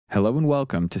Hello and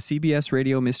welcome to CBS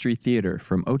Radio Mystery Theater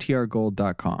from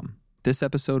OTRGold.com. This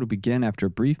episode will begin after a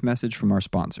brief message from our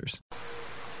sponsors.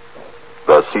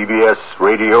 The CBS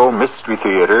Radio Mystery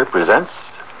Theater presents...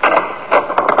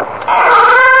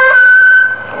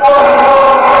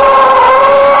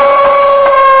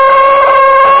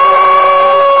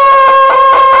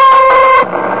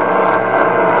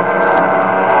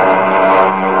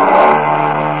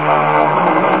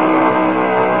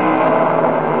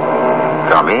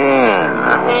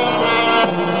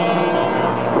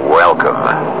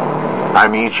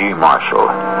 I'm E.G. Marshall.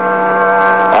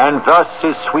 And thus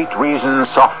is sweet reason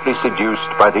softly seduced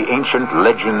by the ancient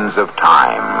legends of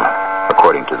time,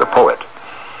 according to the poet.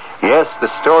 Yes, the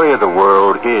story of the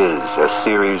world is a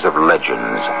series of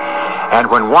legends, and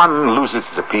when one loses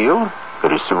its appeal,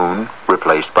 it is soon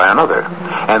replaced by another.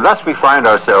 And thus we find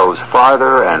ourselves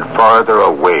farther and farther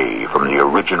away from the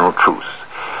original truth,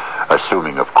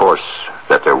 assuming, of course,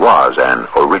 that there was an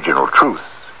original truth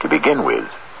to begin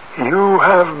with. You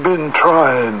have been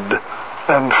tried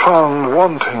and found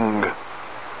wanting.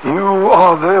 You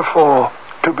are therefore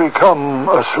to become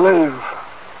a slave.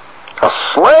 A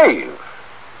slave?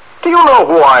 Do you know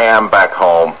who I am back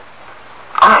home?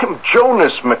 I'm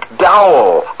Jonas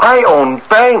McDowell. I own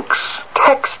banks,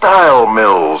 textile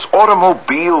mills,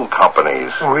 automobile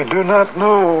companies. We do not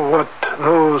know what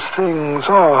those things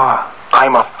are.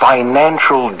 I'm a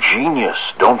financial genius,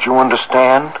 don't you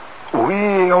understand?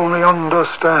 We only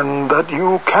understand that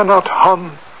you cannot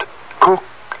hunt, cook,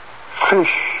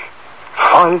 fish,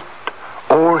 fight,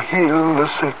 or heal the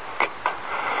sick.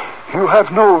 You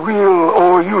have no real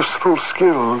or useful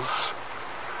skills.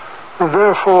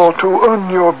 Therefore, to earn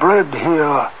your bread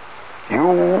here, you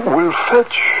will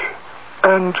fetch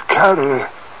and carry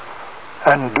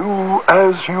and do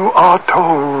as you are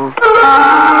told.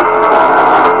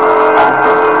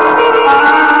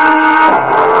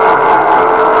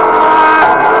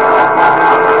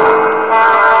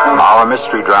 Our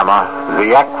mystery drama,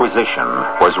 The Acquisition,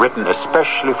 was written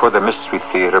especially for the Mystery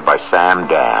Theater by Sam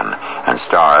Dan and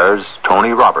stars Tony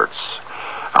Roberts.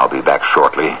 I'll be back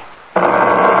shortly.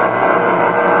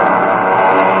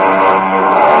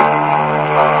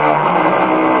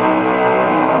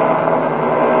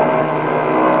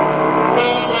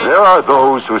 There are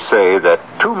those who say that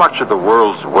too much of the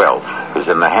world's wealth is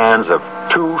in the hands of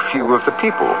too few of the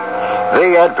people.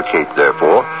 They advocate,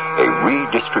 therefore, a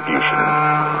redistribution.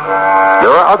 There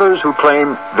are others who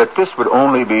claim that this would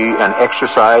only be an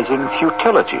exercise in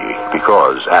futility,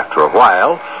 because after a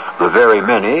while, the very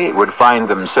many would find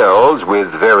themselves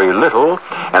with very little,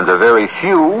 and the very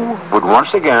few would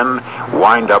once again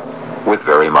wind up with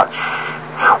very much.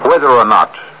 Whether or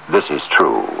not this is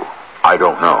true, I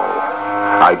don't know.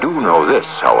 I do know this,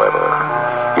 however.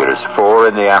 It is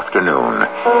 4 p.m.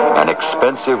 An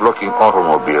expensive-looking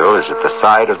automobile is at the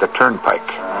side of the turnpike.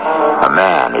 A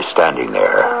man is standing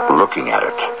there, looking at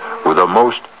it, with a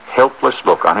most helpless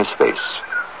look on his face.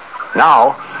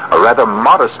 Now, a rather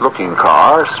modest-looking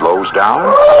car slows down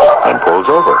and pulls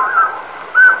over.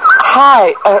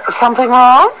 Hi, something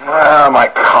wrong? Well, my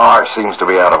car seems to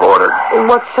be out of order.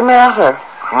 What's the matter?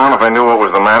 Well, if I knew what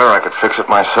was the matter, I could fix it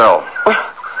myself.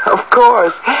 Of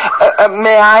course.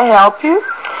 May I help you?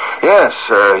 Yes,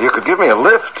 you could give me a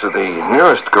lift to the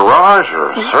nearest garage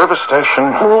or service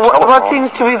station. What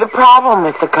seems to be the problem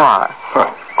with the car?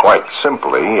 Well, quite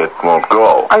simply, it won't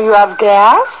go. Are you out of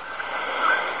gas?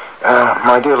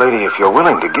 My dear lady, if you're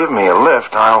willing to give me a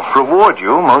lift, I'll reward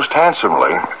you most handsomely.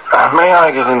 May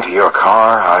I get into your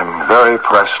car? I'm very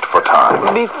pressed for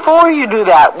time. Before you do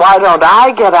that, why don't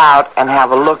I get out and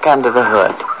have a look under the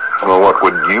hood? Well, what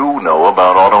would you know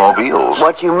about automobiles?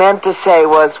 What you meant to say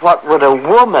was, what would a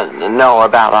woman know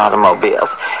about automobiles?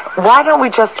 Why don't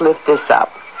we just lift this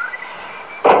up?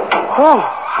 Oh,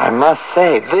 I must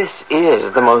say, this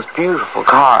is the most beautiful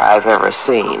car I've ever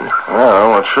seen.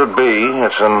 Well, it should be.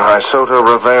 It's an Isotta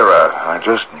Rivera. I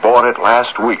just bought it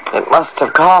last week. It must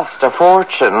have cost a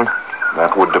fortune.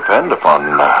 That would depend upon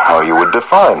how you would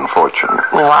define fortune.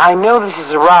 Well, I know this is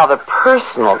a rather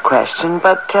personal question,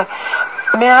 but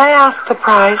may I ask the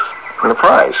price? The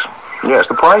price? Yes,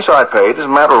 the price I paid is a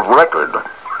matter of record.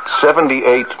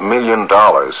 $78 million.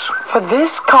 For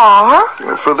this car?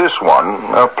 For this one,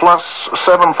 plus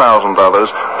 $7,000,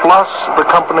 plus the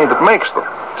company that makes them.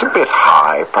 It's a bit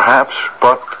high, perhaps,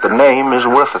 but the name is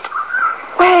worth it.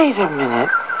 Wait a minute.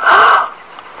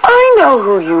 I know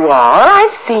who you are.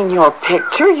 I've seen your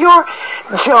picture. You're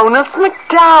Jonas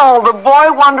McDowell, the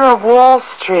boy wonder of Wall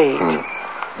Street.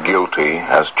 Guilty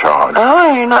as charged.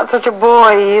 Oh, you're not such a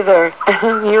boy either.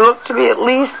 You look to be at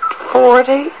least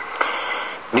 40.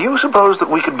 Do you suppose that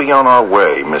we could be on our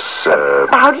way, Miss...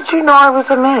 How did you know I was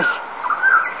a miss?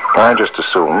 I just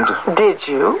assumed. Did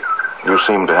you? You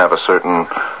seem to have a certain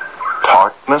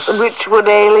tartness. Which would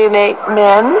alienate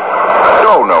men?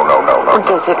 No.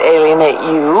 Does it alienate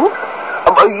you?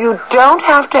 You don't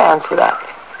have to answer that.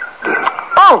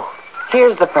 Oh,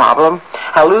 here's the problem.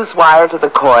 A loose wire to the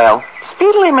coil.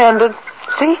 Speedily mended.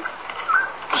 See?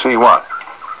 See what?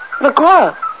 The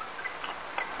coil.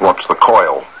 What's the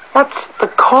coil? What's the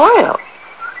coil?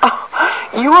 Oh,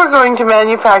 you are going to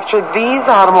manufacture these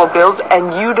automobiles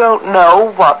and you don't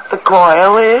know what the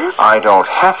coil is? I don't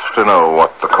have to know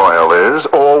what the coil is,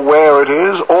 or where it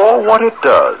is, or what it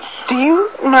does. Do you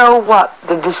know what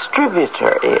the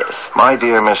distributor is? My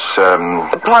dear Miss,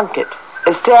 Plunkett.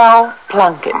 Estelle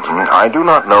Plunkett. I do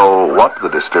not know what the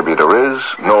distributor is,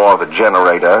 nor the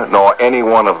generator, nor any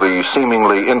one of the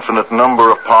seemingly infinite number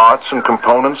of parts and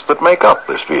components that make up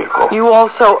this vehicle. You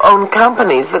also own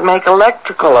companies that make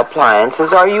electrical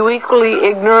appliances. Are you equally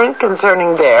ignorant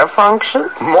concerning their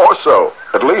functions? More so.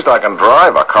 At least I can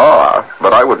drive a car,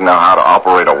 but I wouldn't know how to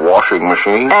operate a washing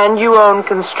machine. And you own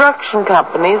construction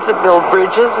companies that build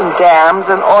bridges and dams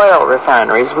and oil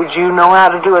refineries. Would you know how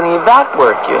to do any of that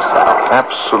work yourself?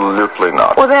 Absolutely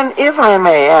not. Well, then, if I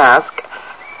may ask,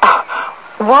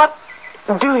 what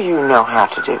do you know how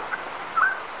to do?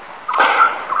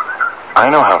 I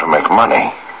know how to make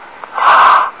money.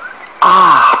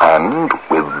 And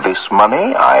with this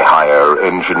money, I hire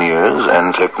engineers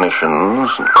and technicians,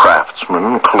 and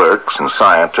craftsmen, clerks, and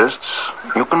scientists.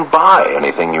 You can buy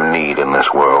anything you need in this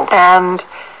world. And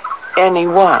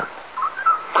anyone.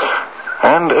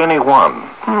 And anyone.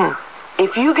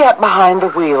 If you get behind the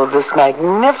wheel of this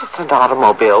magnificent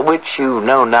automobile, which you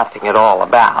know nothing at all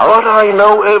about... But I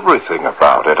know everything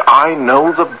about it. I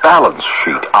know the balance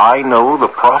sheet. I know the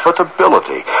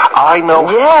profitability. I know...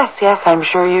 Yes, I'm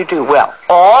sure you do. Well,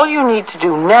 all you need to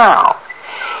do now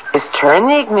is turn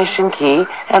the ignition key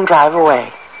and drive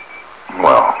away.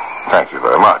 Well, thank you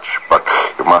very much, but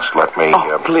you must let me...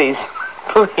 Oh, please,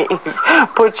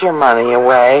 put your money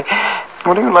away.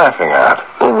 What are you laughing at?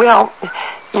 Well...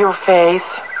 Your face.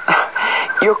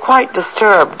 You're quite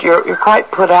disturbed. You're quite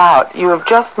put out. You have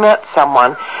just met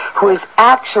someone who has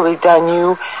actually done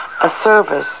you a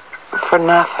service for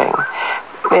nothing.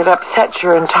 It upsets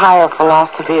your entire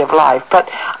philosophy of life. But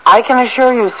I can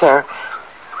assure you, sir,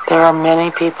 there are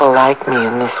many people like me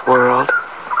in this world.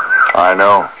 I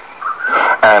know.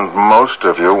 And most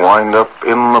of you wind up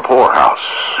in the poorhouse.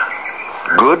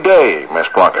 Good day, Miss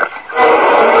Plunkett.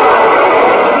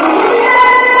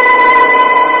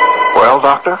 Well,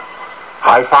 Doctor?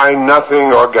 I find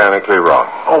nothing organically wrong.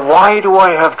 Oh, why do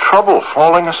I have trouble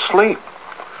falling asleep?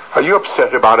 Are you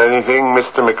upset about anything,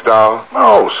 Mr. McDowell?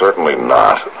 No, certainly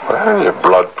not. Well, your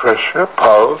blood pressure,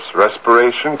 pulse,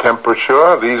 respiration,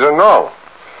 temperature, these are null.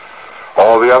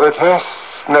 All the other tests,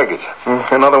 negative.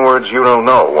 In other words, you don't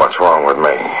know what's wrong with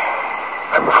me.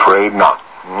 I'm afraid not.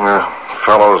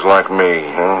 Fellows like me,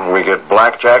 we get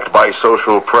blackjacked by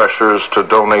social pressures to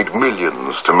donate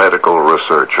millions to medical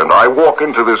research, and I walk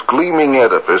into this gleaming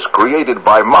edifice created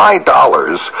by my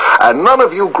dollars, and none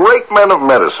of you great men of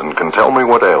medicine can tell me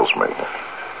what ails me.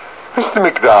 Mr.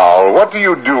 McDowell, what do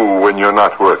you do when you're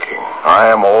not working? I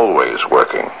am always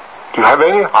working. Do you have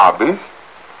any hobbies?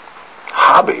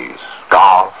 Hobbies?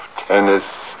 Golf, tennis,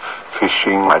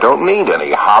 fishing? I don't need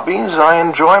any hobbies. I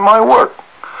enjoy my work.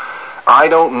 I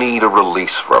don't need a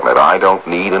release from it. I don't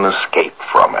need an escape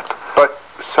from it. But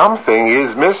something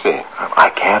is missing.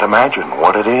 I can't imagine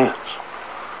what it is.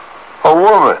 A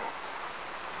woman.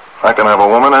 I can have a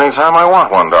woman anytime I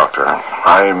want one, Doctor.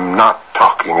 I'm not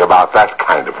talking about that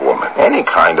kind of woman. Any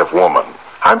kind of woman.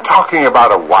 I'm talking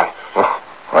about a wife.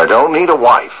 I don't need a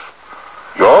wife.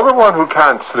 You're the one who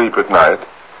can't sleep at night.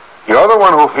 You're the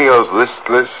one who feels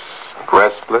listless,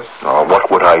 restless. Oh, what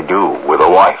would I do with a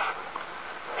wife?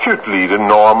 You'd lead a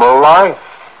normal life.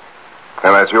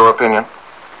 And that's your opinion?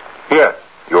 Yes.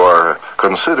 Your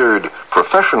considered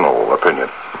professional opinion?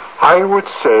 I would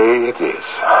say it is.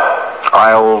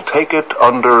 I'll take it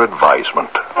under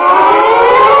advisement.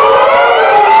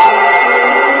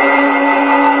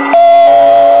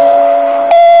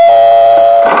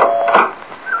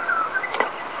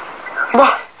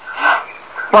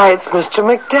 Why, it's Mr.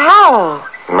 McDowell.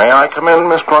 May I come in,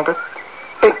 Miss Plunkett?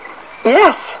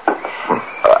 Yes.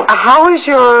 How is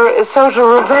your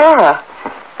Soto Rivera?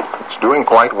 It's doing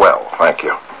quite well, thank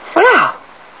you. Well,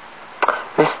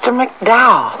 Mr.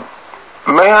 McDowell.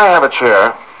 May I have a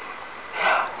chair?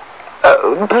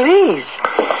 Please.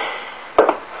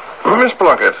 Miss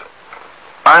Plunkett,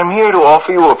 I'm here to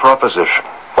offer you a proposition.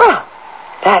 Well,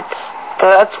 that's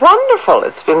That's wonderful.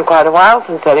 It's been quite a while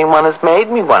since anyone has made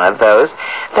me one of those.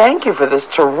 Thank you for this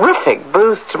terrific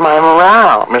boost to my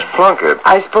morale. Miss Plunkett.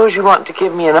 I suppose you want to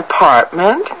give me an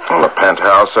apartment? Well, a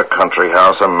penthouse, a country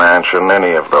house, a mansion,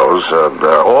 any of those.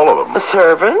 All of them.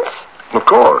 Servants? Of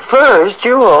course. Furs,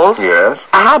 jewels? Yes.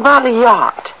 How about a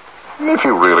yacht? If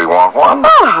you really want one.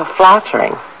 Oh, how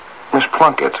flattering. Miss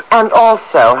Plunkett. And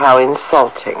also how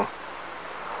insulting.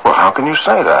 Well, how can you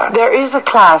say that? There is a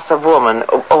class of woman,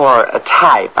 or a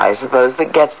type, I suppose,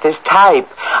 that gets this type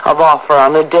of offer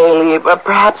on a daily,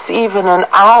 perhaps even an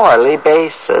hourly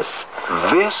basis.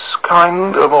 This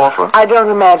kind of offer? I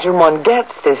don't imagine one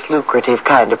gets this lucrative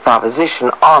kind of proposition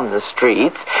on the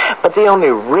streets, but the only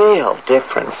real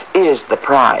difference is the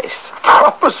price.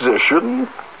 Proposition?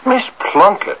 Miss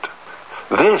Plunkett,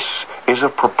 this is a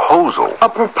proposal. A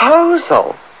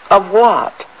proposal? Of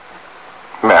what?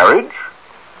 Marriage?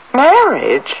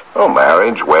 Marriage? Oh,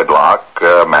 marriage, wedlock,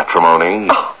 matrimony.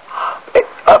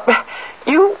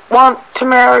 You want to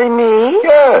marry me?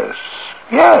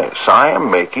 Yes, I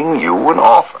am making you an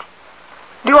offer.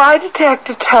 Do I detect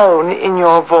a tone in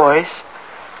your voice?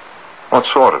 What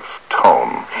sort of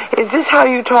tone? Is this how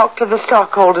you talk to the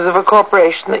stockholders of a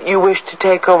corporation that you wish to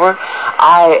take over?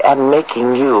 I am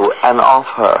making you an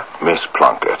offer. Miss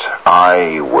Plunkett,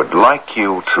 I would like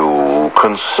you to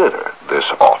consider this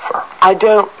offer. I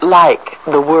don't like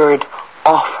the word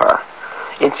offer.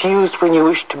 It's used when you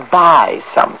wish to buy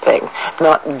something,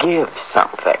 not give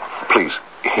something. Please,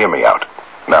 hear me out.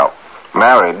 Now,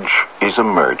 marriage is a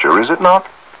merger, is it not?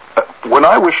 When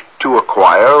I wish to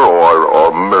acquire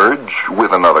or merge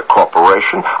with another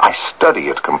corporation, I study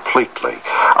it completely.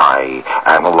 I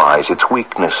analyze its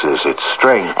weaknesses, its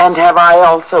strengths. And have I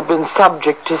also been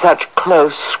subject to such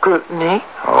close scrutiny?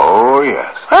 Oh,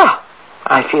 yes. Ah,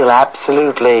 I feel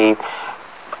absolutely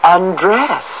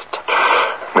undressed.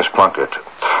 Miss Plunkett,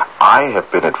 I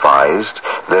have been advised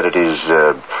that it is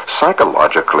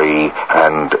psychologically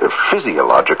and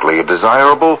physiologically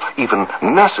desirable, even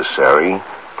necessary,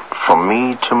 for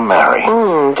me to marry.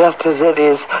 Just as it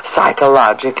is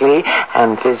psychologically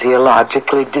and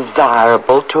physiologically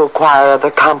desirable to acquire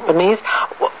other companies.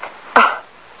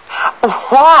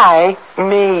 Why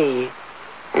me?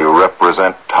 You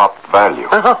represent top value.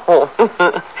 Oh,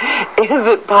 is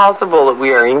it possible that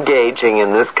we are engaging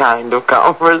in this kind of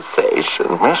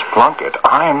conversation? Miss Plunkett,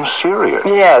 I'm serious.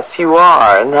 Yes, you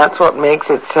are, and that's what makes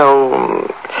it so...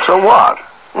 So what?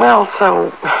 Well,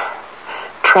 so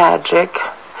tragic.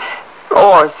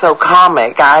 Or so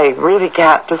comic. I really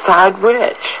can't decide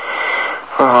which.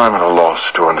 Oh, I'm at a loss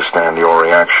to understand your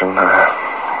reaction.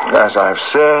 As I've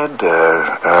said,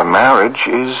 marriage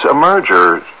is a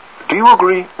merger. Do you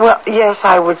agree? Well, yes,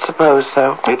 I would suppose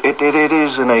so. It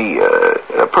is, in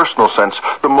a personal sense,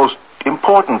 the most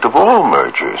important of all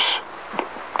mergers.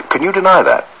 Can you deny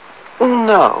that?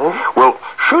 No. Well,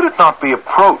 should it not be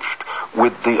approached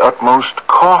with the utmost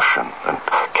caution and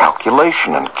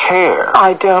calculation and care?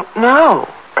 I don't know.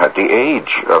 At the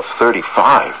age of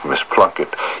 35, Miss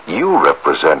Plunkett, you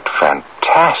represent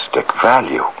fantastic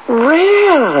value.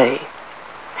 Really?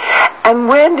 And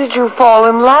when did you fall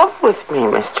in love with me,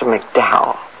 Mr.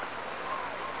 McDowell?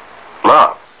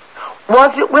 Love?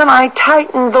 Was it when I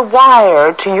tightened the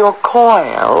wire to your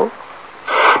coil?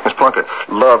 Miss Plunkett,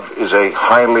 love is a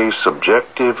highly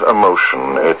subjective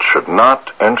emotion. It should not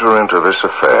enter into this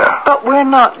affair. But we're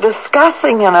not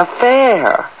discussing an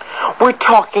affair. We're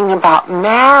talking about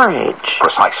marriage.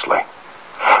 Precisely.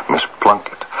 Miss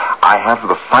Plunkett, I have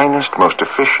the finest, most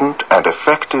efficient, and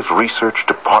effective research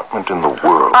department in the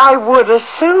world. I would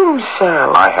assume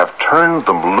so. I have turned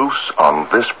them loose on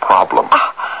this problem.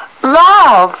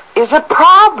 Love is a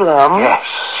problem. Yes,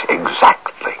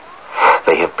 exactly.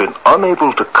 They have been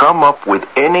unable to come up with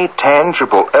any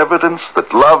tangible evidence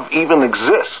that love even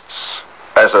exists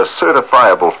as a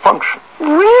certifiable function.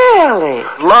 Really?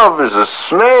 Love is a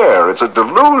snare. It's a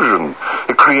delusion.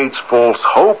 It creates false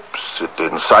hopes. It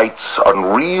incites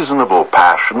unreasonable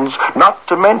passions, not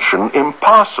to mention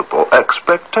impossible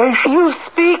expectations. You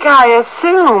speak, I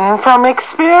assume, from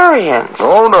experience.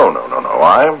 Oh, no.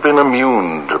 I've been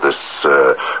immune to this,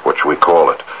 what should we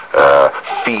call it,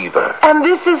 fever. And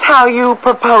this is how you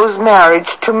propose marriage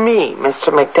to me, Mr.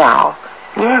 McDowell?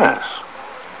 Yes.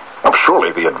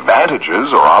 Surely the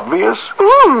advantages are obvious.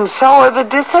 So are the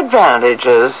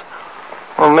disadvantages.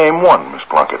 Well, name one, Miss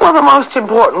Plunkett. Well, the most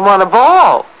important one of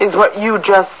all is what you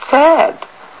just said.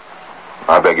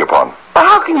 I beg your pardon?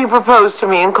 How can you propose to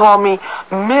me and call me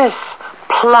Miss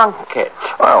Plunkett?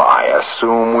 Well, I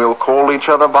assume we'll call each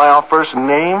other by our first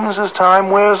names as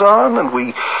time wears on and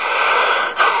we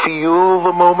feel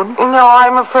the moment. No,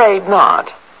 I'm afraid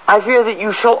not. I fear that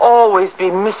you shall always be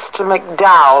Mr.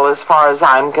 McDowell as far as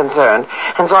I'm concerned,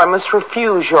 and so I must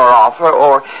refuse your offer,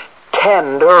 or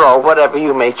tender, or whatever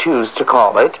you may choose to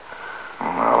call it.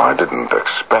 Well, I didn't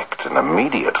expect an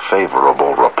immediate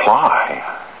favorable reply.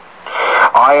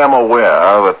 I am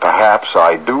aware that perhaps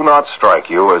I do not strike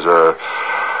you as a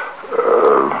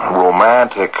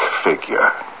romantic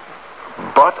figure.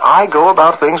 But I go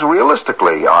about things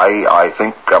realistically. I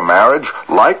think a marriage,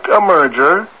 like a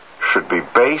merger, should be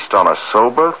based on a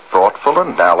sober, thoughtful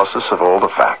analysis of all the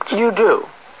facts. You do?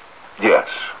 Yes.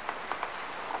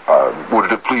 Would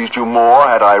it have pleased you more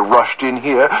had I rushed in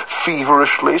here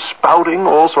feverishly, spouting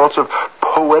all sorts of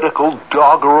poetical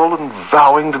doggerel and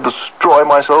vowing to destroy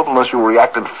myself unless you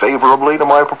reacted favorably to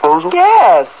my proposal?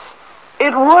 Yes,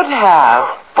 it would have.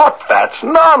 But that's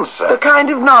nonsense. The kind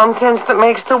of nonsense that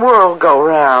makes the world go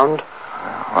round.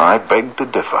 I beg to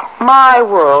differ. My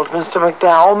world, Mr.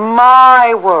 McDowell,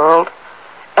 my world.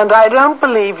 And I don't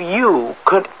believe you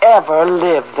could ever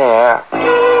live there.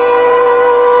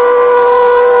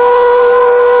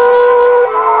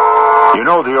 You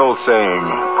know the old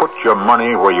saying, put your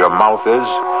money where your mouth is?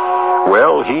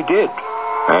 Well, he did,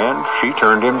 and she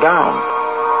turned him down.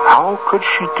 How could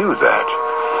she do that?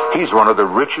 He's one of the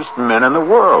richest men in the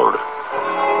world.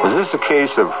 Is this a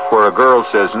case of where a girl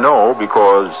says no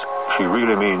because she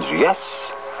really means yes?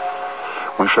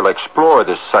 We shall explore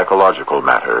this psychological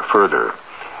matter further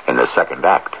in the second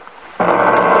act.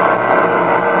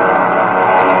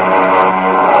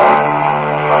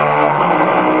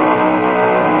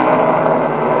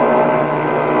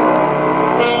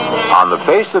 On the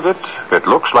face of it, it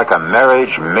looks like a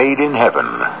marriage made in heaven,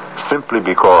 simply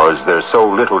because there's so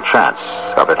little chance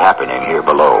of it happening here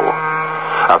below.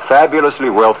 A fabulously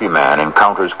wealthy man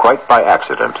encounters quite by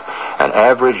accident an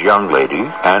average young lady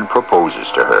and proposes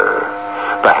to her.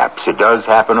 Perhaps it does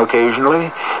happen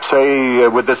occasionally, say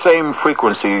with the same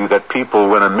frequency that people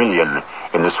win $1 million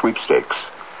in the sweepstakes.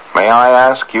 May I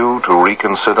ask you to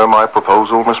reconsider my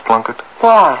proposal, Miss Plunkett?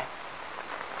 Why?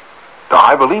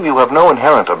 I believe you have no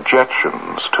inherent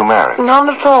objections to marriage. None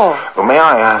at all. Well, may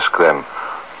I ask, then,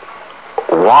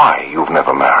 why you've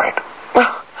never married?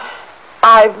 Well,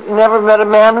 I've never met a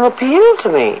man who appealed to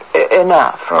me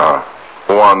enough.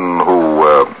 One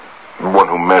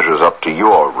who measures up to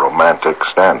your romantic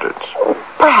standards.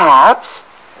 Perhaps.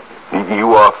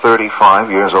 You are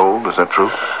 35 years old, is that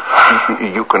true?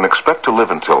 You can expect to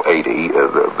live until 80.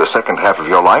 The second half of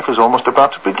your life is almost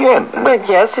about to begin. But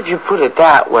yes, if you put it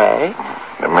that way.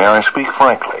 May I speak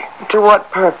frankly? To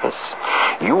what purpose?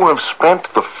 You have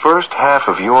spent the first half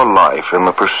of your life in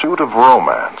the pursuit of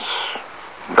romance.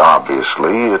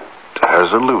 Obviously, it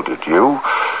has eluded you.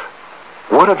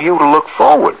 What have you to look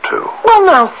forward to? Well,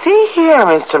 now, see here,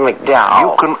 Mr. McDowell.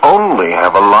 You can only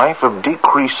have a life of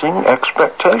decreasing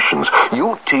expectations.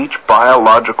 You teach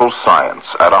biological science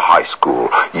at a high school.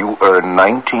 You earn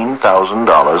 $19,000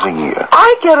 a year.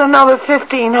 I get another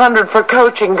 $1,500 for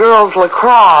coaching girls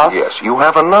lacrosse. Yes, you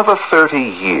have another 30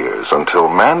 years until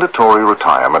mandatory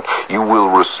retirement. You will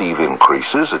receive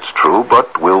increases, it's true,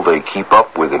 but will they keep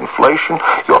up with inflation,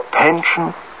 your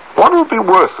pension? What will be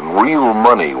worth in real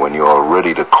money when you're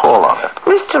ready to call on it?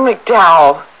 Mr.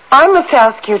 McDowell, I must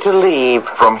ask you to leave.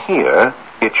 From here,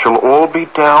 it shall all be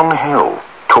downhill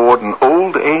toward an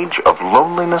old age of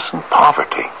loneliness and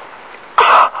poverty.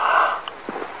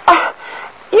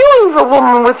 You leave a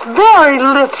woman with very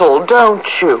little, don't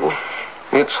you?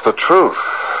 It's the truth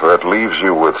that leaves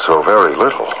you with so very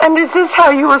little. And is this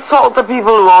how you assault the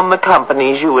people who own the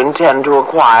companies you intend to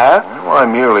acquire? Well, I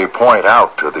merely point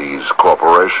out to these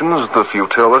corporations the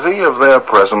futility of their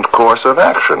present course of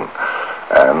action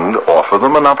and offer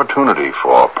them an opportunity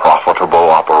for profitable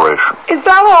operation. Is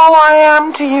that all I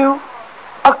am to you?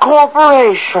 A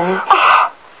corporation?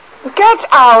 Get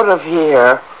out of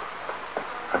here.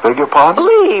 I beg your pardon?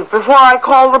 Leave before I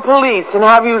call the police and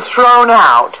have you thrown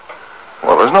out.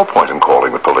 Well, there's no point in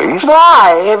calling the police.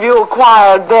 Why? Have you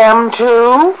acquired them,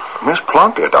 too? Miss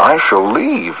Plunkett, I shall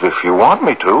leave if you want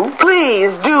me to.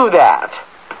 Please do that.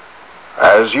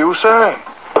 As you say.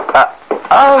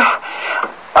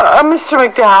 Mr.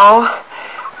 McDowell.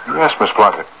 Yes, Miss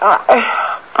Plunkett.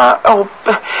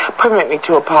 Permit me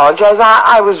to apologize.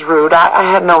 I was rude.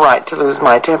 I had no right to lose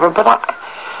my temper, but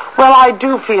I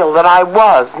do feel that I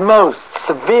was most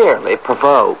severely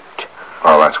provoked.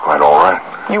 Oh, that's quite all right.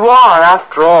 You are,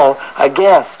 after all, a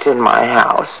guest in my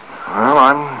house. Well,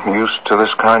 I'm used to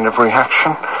this kind of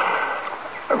reaction.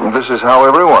 This is how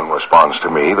everyone responds to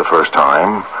me the first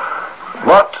time.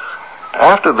 But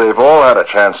after they've all had a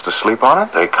chance to sleep on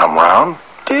it, they come round.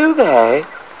 Do they?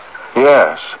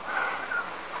 Yes.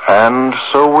 And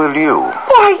so will you.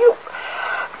 Why,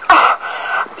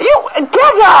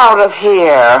 get out of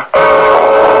here.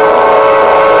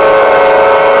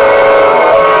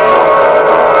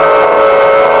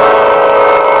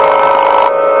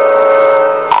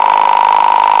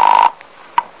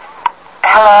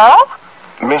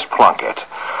 Hello? Miss Plunkett.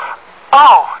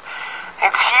 Oh,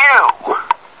 it's you.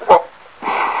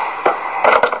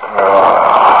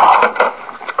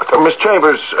 Well, Miss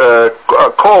Chambers,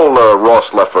 call Ross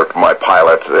Leffert, my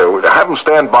pilot. Have him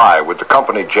stand by with the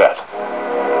company jet.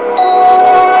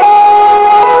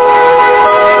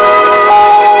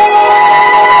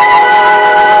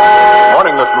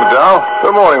 Morning, Mr. McDowell.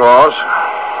 Good morning, Ross.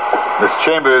 Miss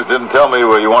Chambers didn't tell me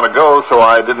where you want to go, so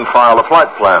I didn't file a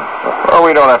flight plan. Well,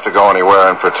 we don't have to go anywhere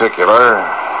in particular.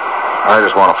 I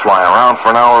just want to fly around for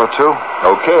an hour or two.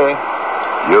 Okay.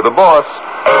 You're the boss.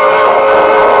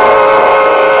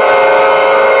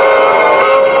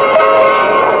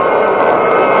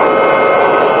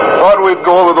 Thought we'd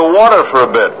go over the water for a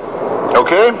bit.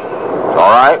 Okay?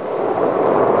 All right.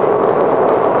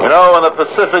 You know, when the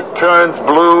Pacific turns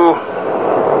blue,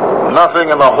 nothing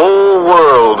in the whole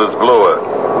world is bluer.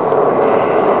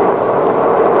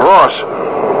 Ross,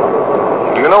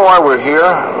 do you know why we're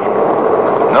here?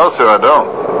 No, sir, I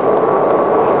don't.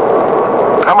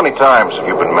 How many times have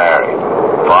you been married?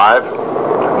 5?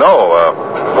 No,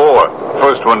 4.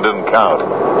 First one didn't count.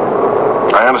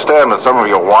 I understand that some of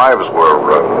your wives were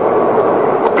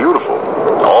beautiful.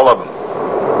 All of them.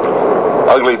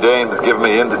 Ugly dames give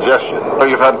me indigestion. So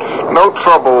you've had no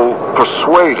trouble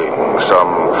persuading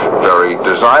some very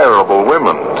desirable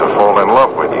women to fall in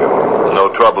love with you. No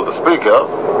trouble to speak of.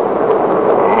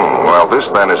 Well, this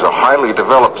then is a highly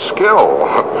developed skill.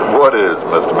 What is,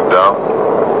 Mr. McDowell?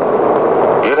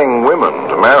 Getting women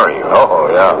to marry you. Oh,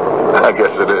 yeah. I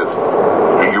guess it is.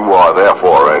 You are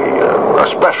therefore a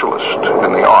specialist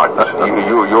in the art.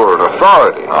 You're an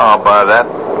authority. I'll buy that.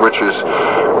 Which is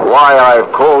why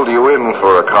I've called you in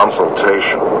for a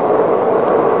consultation.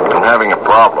 I'm having a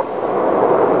problem.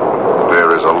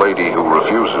 There is a lady who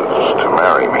refuses to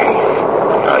marry me.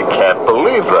 I can't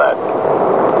believe that.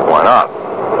 Why not?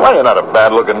 Well, you're not a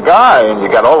bad-looking guy, and you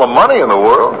got all the money in the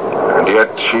world. And yet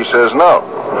she says no.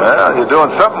 Well, you're doing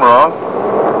something wrong.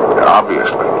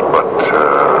 Obviously. But,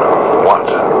 what?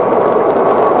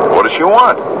 What does she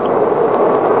want?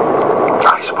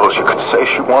 I suppose you could say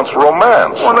she wants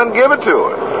romance. Well, then give it to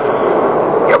her.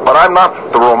 Yeah, but I'm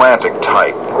not the romantic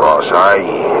type, Ross.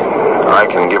 I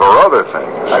can give her other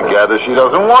things. I gather she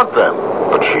doesn't want them.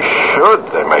 But she should.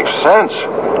 They make sense.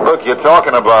 Look, you're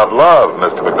talking about love,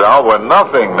 Mr. McDowell, where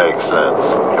nothing makes sense.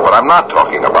 Yeah, but I'm not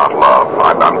talking about love.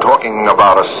 I'm talking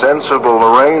about a sensible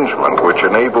arrangement which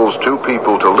enables two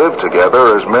people to live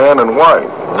together as man and wife.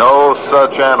 No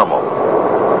such animal.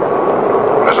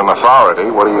 As an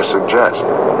authority, what do you suggest?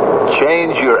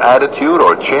 Change your attitude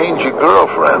or change your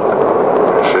girlfriend.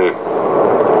 I see.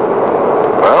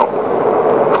 Well,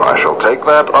 I shall take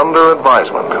that under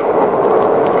advisement.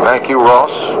 Thank you,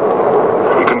 Ross.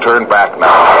 We can turn back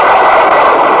now.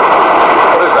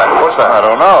 What is that? What's that? I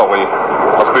don't know. We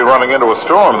must be running into a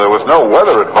storm. There was no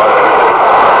weather advisory.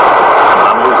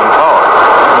 I'm losing power.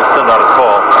 Let me send out a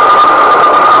call.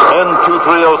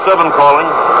 N2307 calling.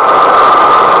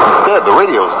 It's dead. The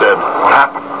radio's dead. What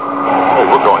happened? Oh,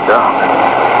 we're going down.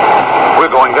 We're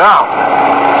going down.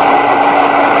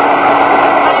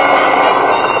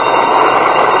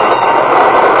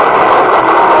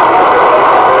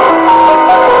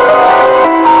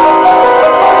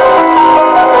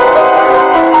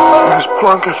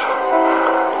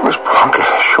 Miss Plunkett,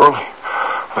 surely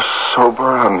a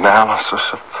sober analysis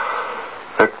of...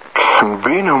 There can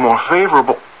be no more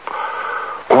favorable.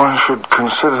 One should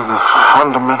consider the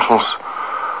fundamentals.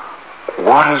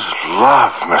 What is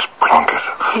love, Miss Plunkett?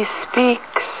 He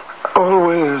speaks.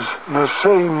 Always the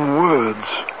same words.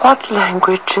 What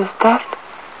language is that?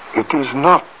 It is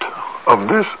not of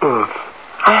this earth.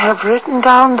 I have written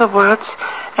down the words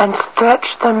and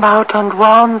stretched them out and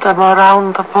wound them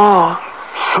around the ball.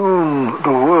 Soon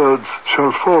the words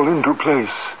shall fall into place,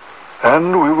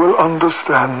 and we will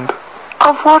understand.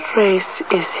 Of what race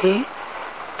is he?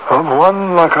 Of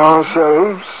one like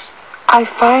ourselves? I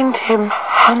find him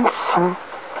handsome.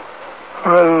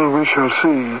 Well, we shall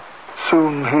see.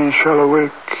 Soon he shall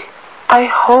awake. I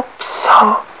hope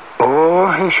so.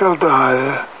 Or he shall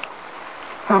die.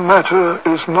 The matter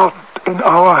is not in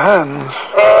our hands.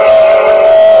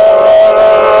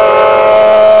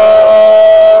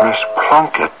 Miss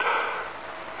Plunkett,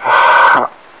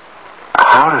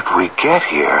 how did we get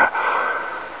here?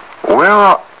 Where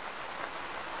are...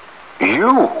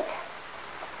 You?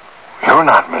 You're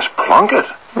not Miss Plunkett.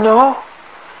 No,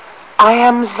 I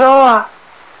am Zoa.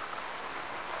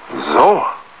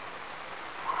 Zoa?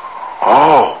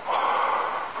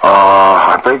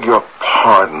 beg your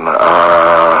pardon.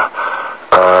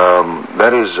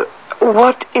 That is...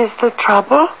 What is the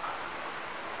trouble?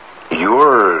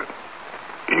 You're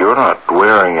not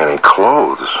wearing any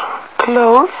clothes.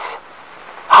 Clothes?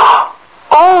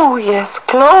 Oh, yes,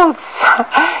 clothes.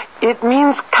 It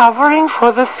means covering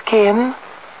for the skin.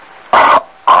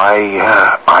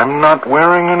 I'm not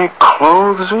wearing any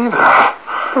clothes either.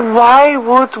 Why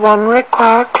would one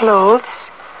require clothes?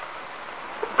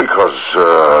 Because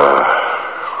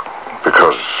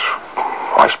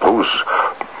I suppose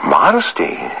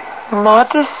modesty.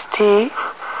 Modesty?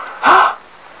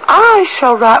 I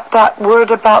shall wrap that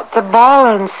word about the ball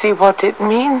and see what it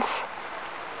means.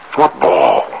 What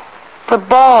ball? The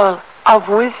ball of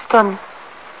wisdom.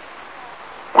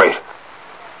 Wait.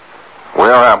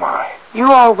 Where am I?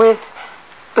 You are with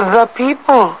the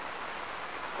people.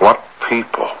 What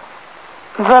people?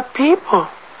 The people.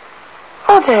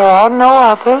 Oh, there are no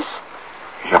others.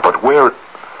 Yeah, but where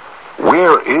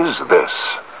is this?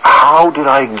 How did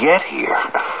I get here?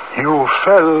 You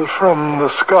fell from the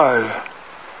sky.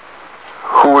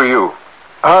 Who are you?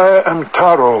 I am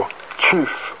Taro, chief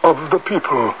of the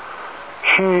people.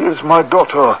 She is my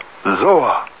daughter,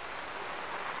 Zoa.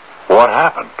 What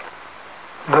happened?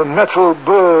 The metal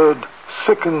bird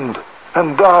sickened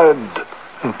and died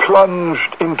and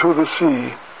plunged into the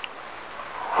sea.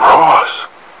 Ross,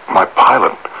 my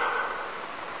pilot.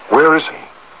 Where is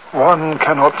he? One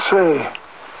cannot say.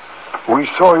 We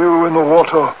saw you in the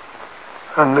water,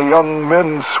 and the young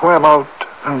men swam out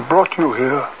and brought you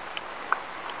here.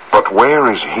 But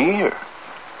where is here?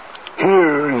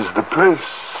 Here is the place.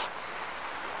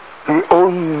 The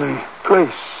only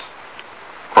place.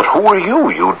 But who are you?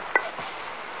 You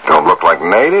don't look like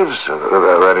natives.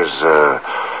 That is,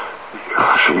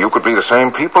 you could be the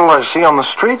same people I see on the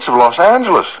streets of Los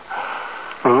Angeles.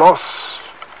 Los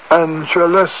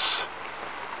Angeles.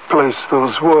 Place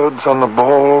those words on the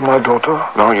ball, my daughter.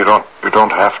 No, you don't. You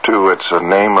don't have to. It's a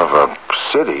name of a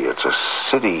city. It's a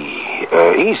city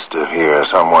east of here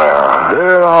somewhere.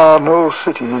 There are no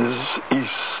cities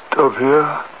east of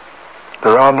here.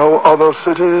 There are no other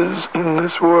cities in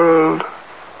this world.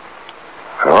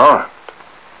 There aren't.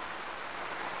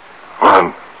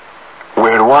 Well,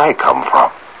 where do I come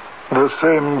from? The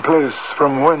same place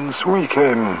from whence we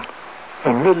came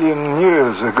 1,000,000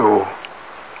 years ago.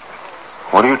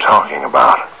 What are you talking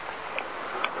about?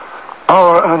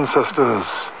 Our ancestors,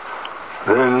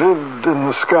 they lived in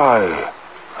the sky,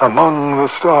 among the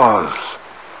stars.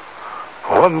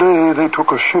 One day they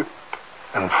took a ship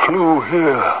and flew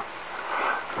here.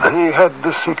 They had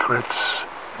the secrets,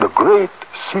 the great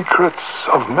secrets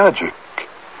of magic.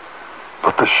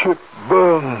 But the ship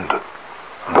burned,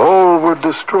 and all were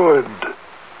destroyed,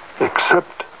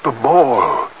 except the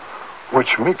ball,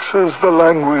 which mixes the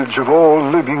language of all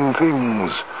living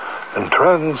things and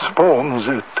transforms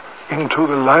it into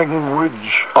the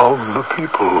language of the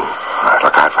people.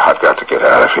 Look, I've got to get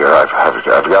out of here. I've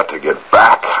got to get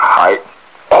back.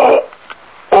 Oh,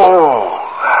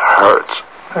 that hurts.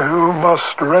 You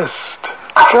must rest.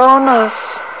 Jonas.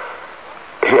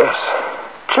 Yes.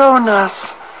 Jonas.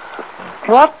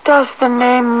 What does the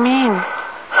name mean?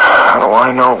 How do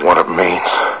I know what it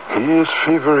means? He is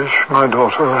feverish, my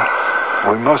daughter.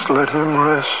 We must let him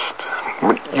rest.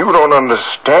 But you don't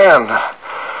understand.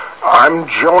 I'm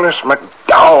Jonas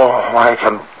McDowell. I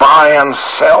can buy and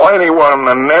sell anyone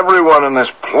and everyone in this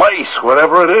place,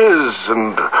 whatever it is,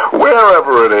 and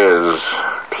wherever it is.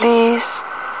 Please,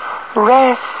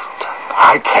 rest.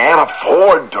 I can't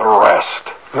afford to rest.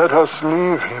 Let us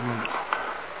leave him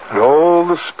and all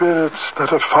the spirits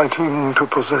that are fighting to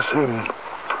possess him.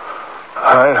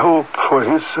 I hope for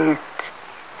his sake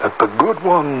that the good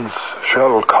ones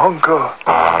shall conquer.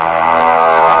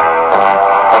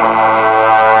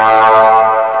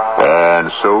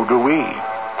 And so do we.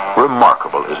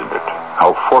 Remarkable, isn't it?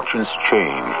 How fortunes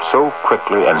change so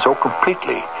quickly and so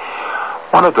completely.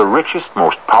 One of the richest,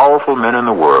 most powerful men in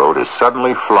the world is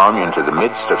suddenly flung into the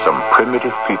midst of some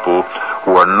primitive people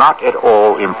who are not at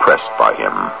all impressed by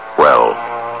him. Well,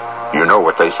 you know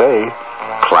what they say.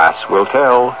 Class will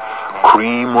tell.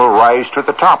 Cream will rise to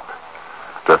the top.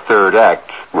 The third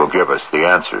act will give us the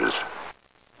answers.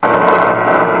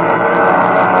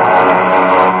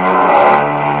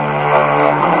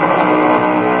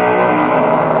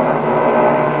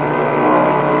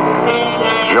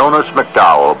 Jonas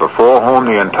McDowell, before whom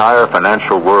the entire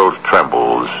financial world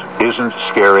trembles, isn't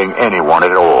scaring anyone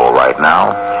at all right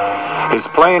now. His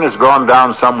plane has gone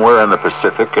down somewhere in the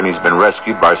Pacific, and he's been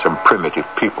rescued by some primitive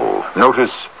people.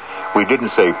 Notice we didn't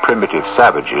say primitive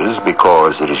savages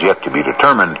because it is yet to be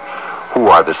determined who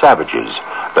are the savages,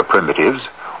 the primitives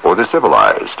or the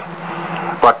civilized.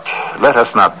 But let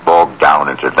us not bog down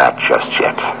into that just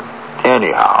yet.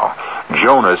 Anyhow,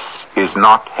 Jonas is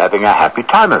not having a happy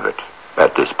time of it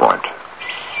at this point.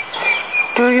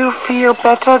 Do you feel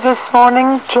better this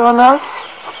morning, Jonas?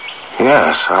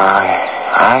 Yes,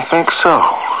 I think so.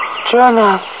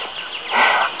 Jonas,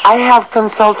 I have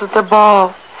consulted the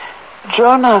ball.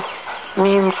 Jonas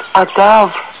means a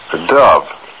dove. A dove?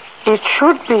 It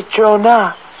should be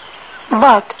Jonah,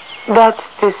 but that's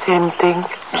the same thing.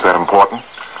 Is that important?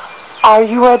 Are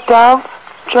you a dove,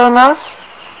 Jonas?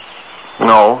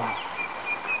 No.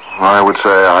 I would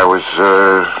say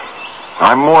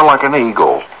I'm more like an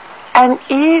eagle. An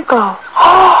eagle?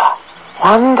 Oh,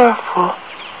 wonderful.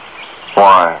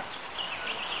 Why?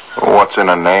 What's in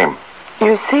a name?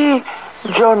 You see,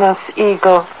 Jonas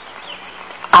Eagle,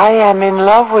 I am in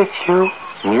love with you.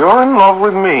 You're in love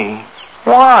with me?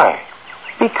 Why?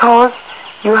 Because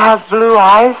you have blue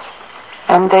eyes,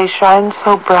 and they shine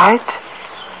so bright.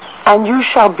 And you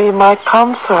shall be my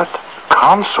consort.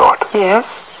 Consort? Yes.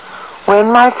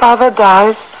 When my father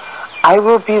dies, I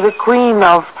will be the queen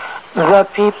of the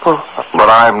people. But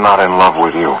I'm not in love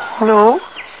with you. No,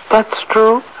 that's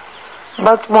true.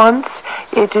 But once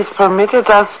it is permitted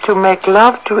us to make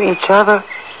love to each other,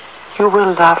 you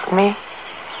will love me.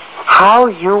 How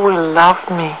you will love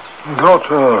me.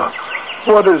 Daughter,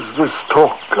 what is this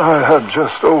talk I had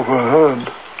just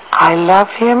overheard? I love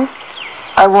him.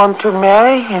 I want to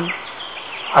marry him.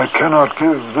 I cannot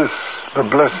give this the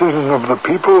blessing of the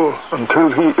people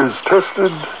until he is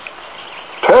tested.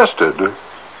 Tested?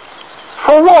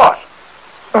 For what?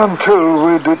 Until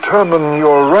we determine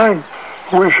your rank,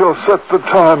 we shall set the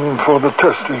time for the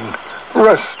testing.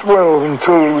 Rest well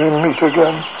until we meet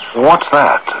again. What's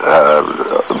that?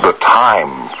 The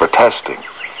time for testing?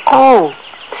 Oh,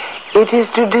 it is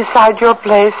to decide your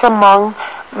place among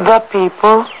the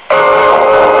people.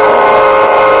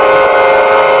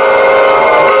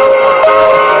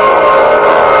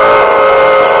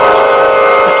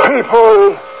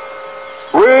 People,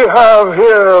 we have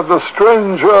here the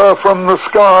stranger from the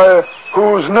sky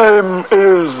whose name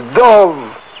is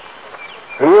Dove.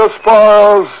 He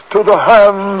aspires to the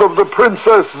hand of the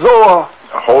Princess Zoa.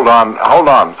 Hold on.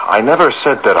 I never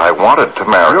said that I wanted to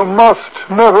marry. You must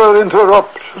never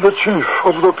interrupt the chief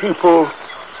of the people.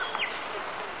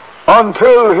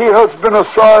 Until he has been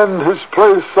assigned his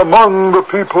place among the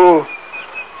people,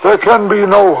 there can be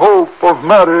no hope of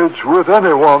marriage with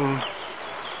anyone.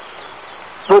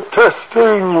 The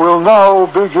testing will now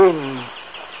begin.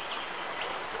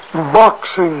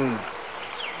 Boxing.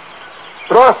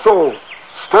 Wrestle.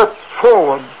 Step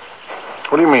forward.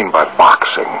 What do you mean by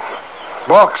boxing?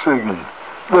 Boxing.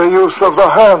 The use of the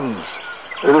hands.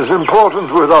 It is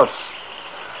important with us.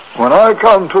 When I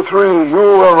count to 3,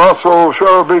 you and Russell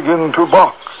shall begin to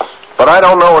box. But I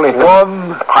don't know anything. 1.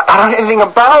 I don't know anything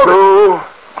about 2. it.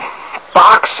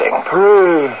 Boxing.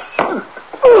 3.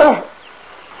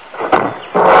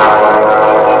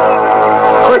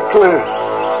 Quickly.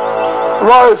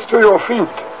 Rise to your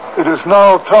feet. It is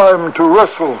now time to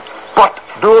wrestle. But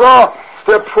do not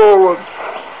step forward.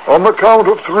 On the count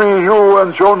of 3, you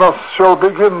and Jonas shall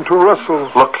begin to wrestle.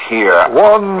 Look here.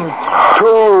 1,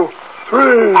 2,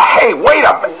 3. Hey, wait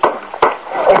a minute.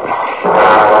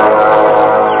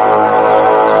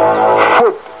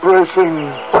 Foot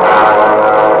racing.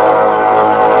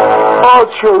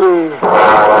 Archery.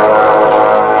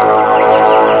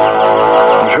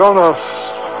 Jonas,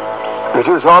 it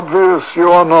is obvious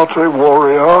you are not a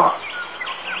warrior.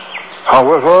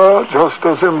 However, just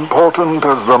as important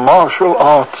as the martial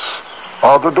arts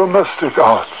are the domestic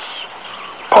arts.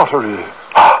 Pottery.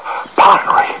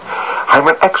 Pottery. I'm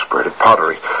an expert at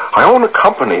pottery. I own a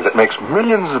company that makes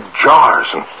millions of jars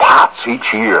and pots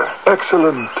each year.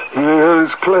 Excellent. Here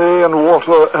is clay and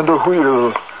water and a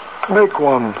wheel. Make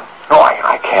one. No,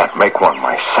 I can't make one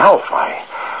myself.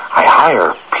 I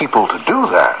hire people to do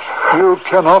that. You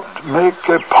cannot make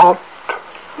a pot.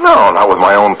 No, not with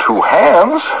my own 2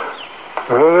 hands.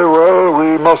 Very well,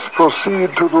 we must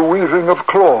proceed to the weaving of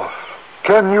cloth.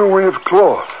 Can you weave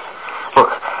cloth? Look,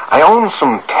 I own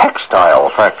some textile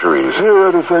factories.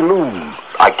 Here is a loom.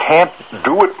 I can't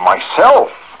do it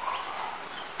myself.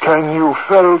 Can you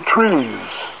fell trees?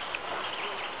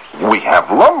 We have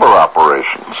lumber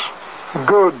operations.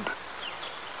 Good.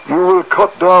 You will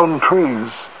cut down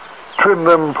trees, trim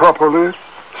them properly,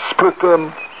 split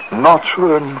them, notch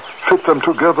them, fit them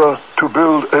together to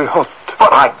build a hut.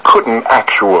 But I couldn't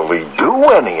actually do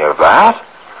any of that.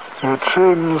 It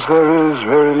seems there is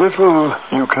very little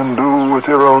you can do with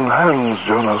your own hands,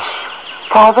 Jonas.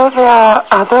 Father, there are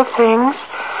other things.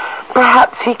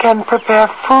 Perhaps he can prepare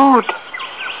food.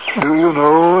 Do you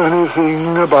know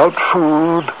anything about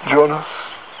food, Jonas?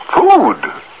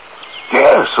 Food?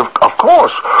 Yes, of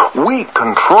course. We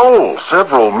control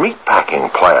several meatpacking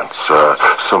plants,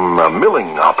 some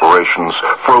milling operations,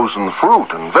 frozen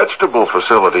fruit and vegetable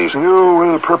facilities. You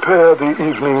will prepare the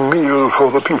evening meal for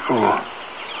the people.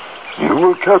 You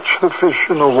will catch the fish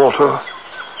in the water,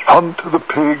 hunt the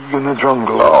pig in the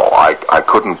jungle. Oh, I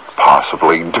couldn't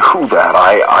possibly do that.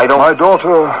 I don't... My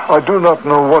daughter, I do not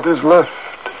know what is left.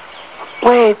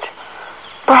 Wait.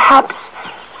 Perhaps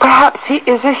he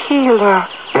is a healer.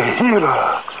 A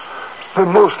healer, the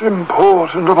most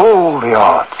important of all the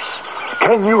arts.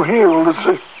 Can you heal the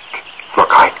sick?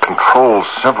 Look, I control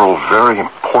several very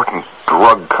important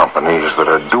drug companies that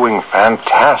are doing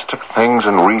fantastic things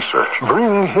in research.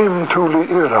 Bring him to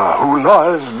Lyra, who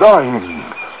lies dying.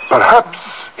 Perhaps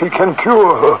he can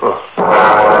cure her.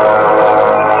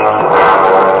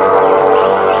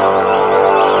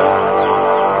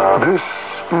 This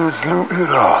is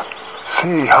Lyra.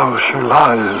 See how she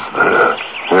lies there.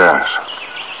 Yes.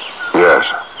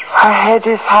 Her head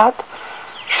is hot.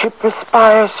 She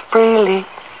perspires freely.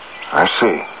 I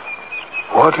see.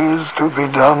 What is to be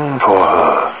done for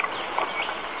her?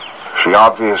 She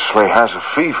obviously has a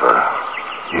fever.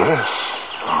 Yes.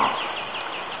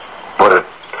 But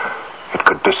it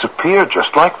could disappear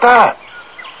just like that.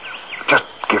 Just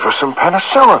give her some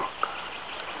penicillin.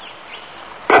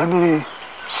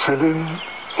 Penicillin?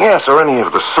 Yes, or any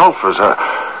of the sulfurs.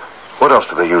 What else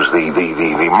do they use? The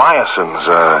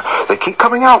mycins. They keep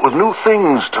coming out with new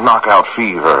things to knock out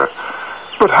fever.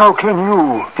 But how can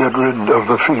you get rid of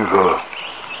the fever?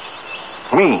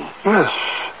 Me? Yes.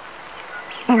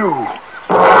 You.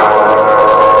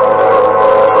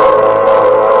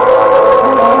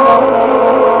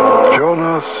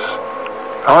 Jonas,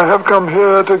 I have come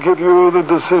here to give you the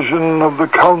decision of the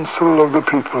Council of the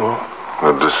People.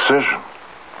 The decision?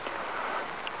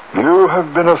 You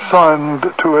have been assigned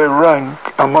to a rank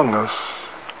among us.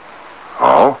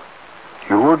 Oh?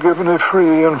 You were given a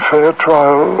free and fair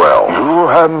trial. Well... You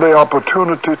had the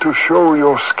opportunity to show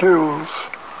your skills.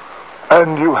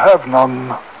 And you have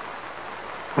none.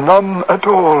 None at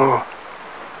all.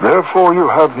 Therefore you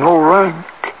have no rank.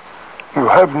 You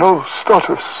have no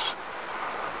status.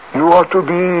 You are to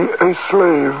be a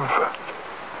slave.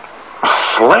 A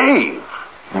slave?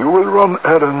 You will run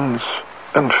errands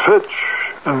and fetch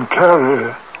and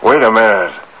carry. Wait a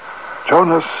minute.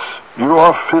 Jonas, you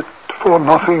are fit for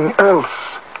nothing else.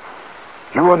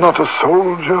 You are not a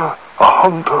soldier, a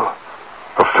hunter,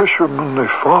 a fisherman, a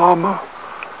farmer,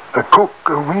 a cook,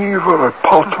 a weaver, a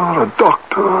potter, a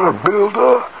doctor, a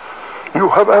builder. You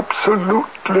have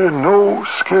absolutely no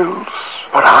skills.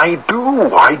 But I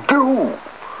do.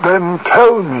 Then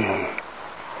tell me.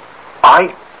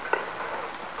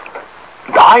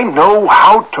 I know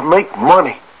how to make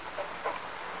money.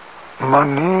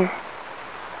 Money?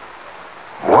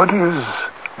 What is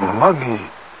money?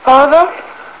 Father,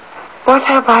 what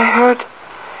have I heard?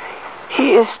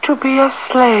 He is to be a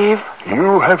slave.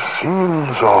 You have seen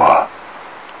Zoa.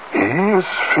 He is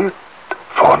fit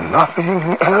for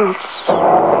nothing else.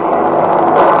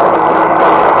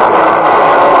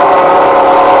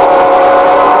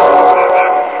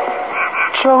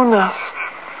 Jonas.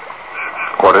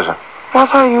 What is it?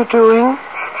 What are you doing?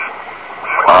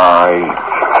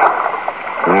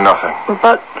 Nothing.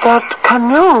 But that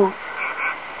canoe.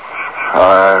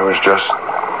 I was just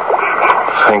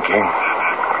thinking.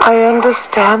 I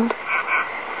understand.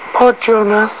 Poor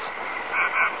Jonas.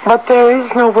 But there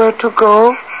is nowhere to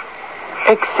go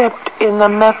except in the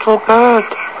metal bird.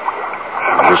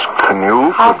 This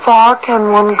canoe? How far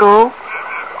can one go?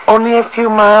 Only a few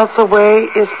miles away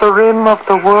is the rim of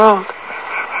the world,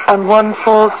 and one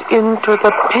falls into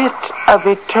the pit of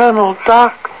eternal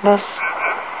darkness.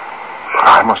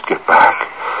 I must get back.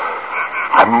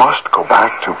 I must go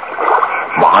back to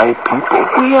my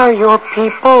people. We are your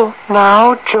people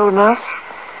now, Jonas.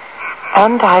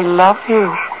 And I love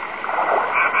you.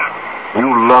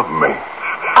 You love me.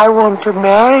 I want to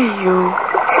marry you.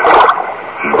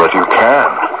 But you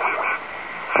can't.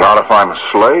 Not if I'm a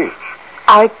slave.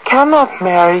 I cannot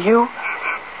marry you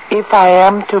if I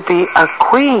am to be a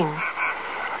queen.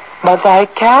 But I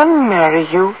can marry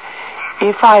you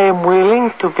if I am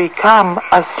willing to become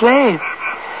a slave.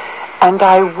 And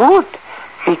I would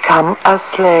become a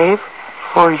slave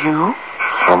for you.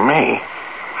 For me?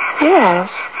 Yes.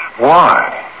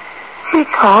 Why?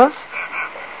 Because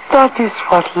that is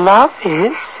what love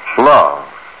is. Love?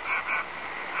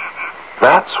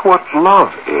 That's what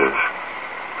love is.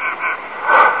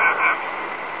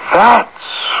 That's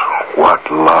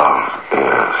what love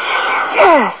is.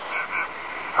 Yes.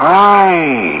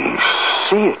 I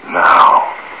see it now.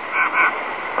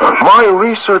 My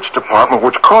research department,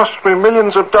 which costs me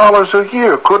millions of dollars a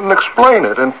year, couldn't explain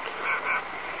it. And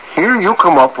here you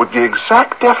come up with the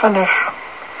exact definition.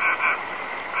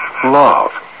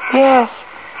 Love. Yes,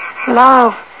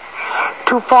 love.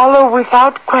 To follow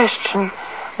without question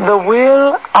the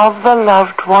will of the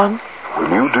loved one.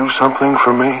 Will you do something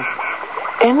for me?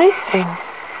 Anything.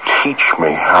 Teach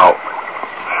me how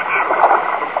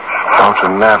to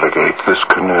navigate this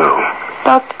canoe.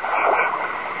 But...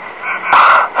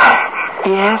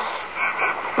 Yes,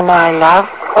 my love.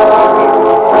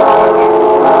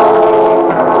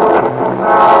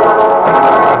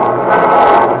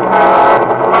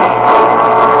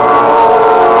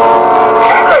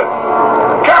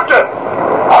 Captain!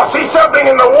 I see something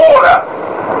in the water.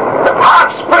 At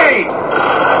half speed.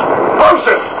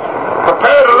 Bosun,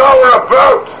 prepare to lower a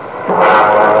boat.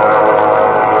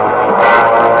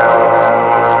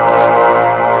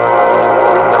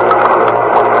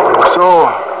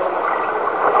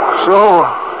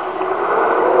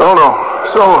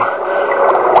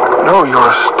 No,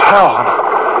 you're Estelle.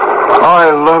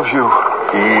 I love you.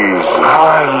 Easy.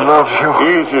 I love you.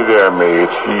 Easy there,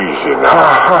 mate. Easy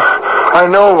now. I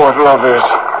know what love is.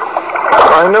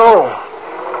 I know.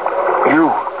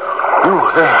 You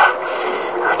there.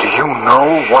 Do you know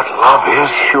what love is?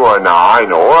 Sure, now, I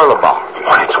know all about it.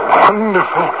 Why, it's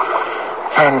wonderful.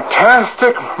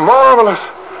 Fantastic. Marvelous.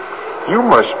 You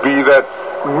must be that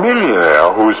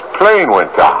millionaire whose plane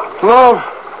went down. Love.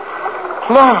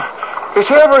 It's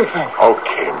everything.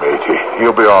 Okay, matey.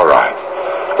 You'll be all right.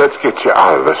 Let's get you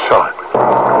out of the sun.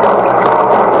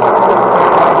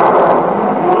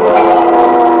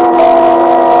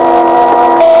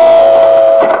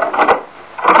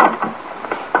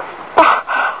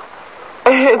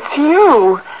 It's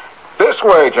you. This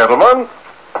way, gentlemen.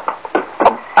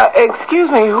 Excuse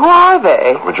me, who are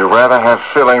they? Would you rather have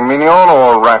filet mignon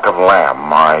or a rack of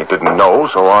lamb? I didn't know,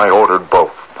 so I ordered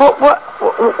both.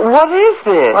 What is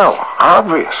this? Well,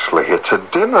 obviously, it's a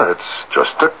dinner. It's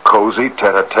just a cozy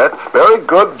tete-a-tete. Very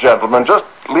good, gentlemen. Just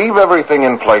leave everything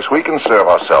in place. We can serve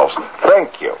ourselves.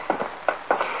 Thank you.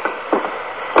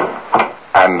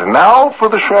 And now for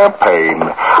the champagne.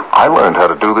 I learned how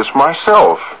to do this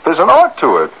myself. There's an art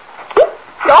to it.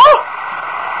 Oh!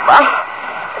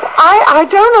 I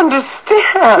don't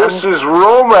understand. This is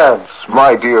romance,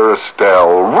 my dear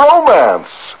Estelle. Romance.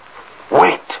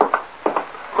 Wait.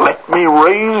 Let me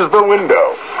raise the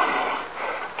window.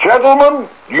 Gentlemen,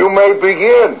 you may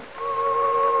begin.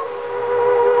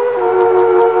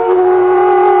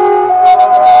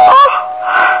 Oh,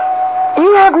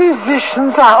 you have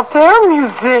musicians out there,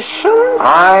 musicians?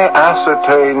 I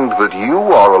ascertained that you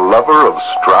are a lover of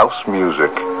Strauss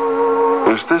music.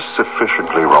 Is this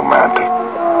sufficiently romantic?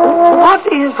 What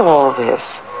is all this?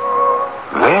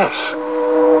 This?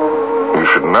 You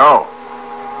should know.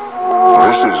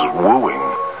 This is wooing.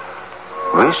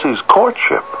 This is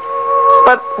courtship.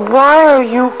 But why are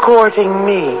you courting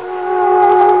me?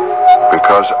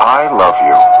 Because I love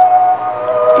you.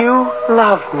 You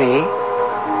love me?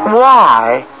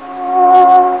 Why?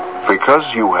 Because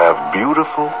you have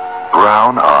beautiful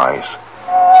brown eyes,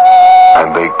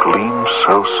 and they gleam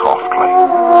so softly.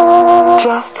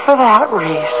 Just for that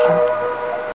reason.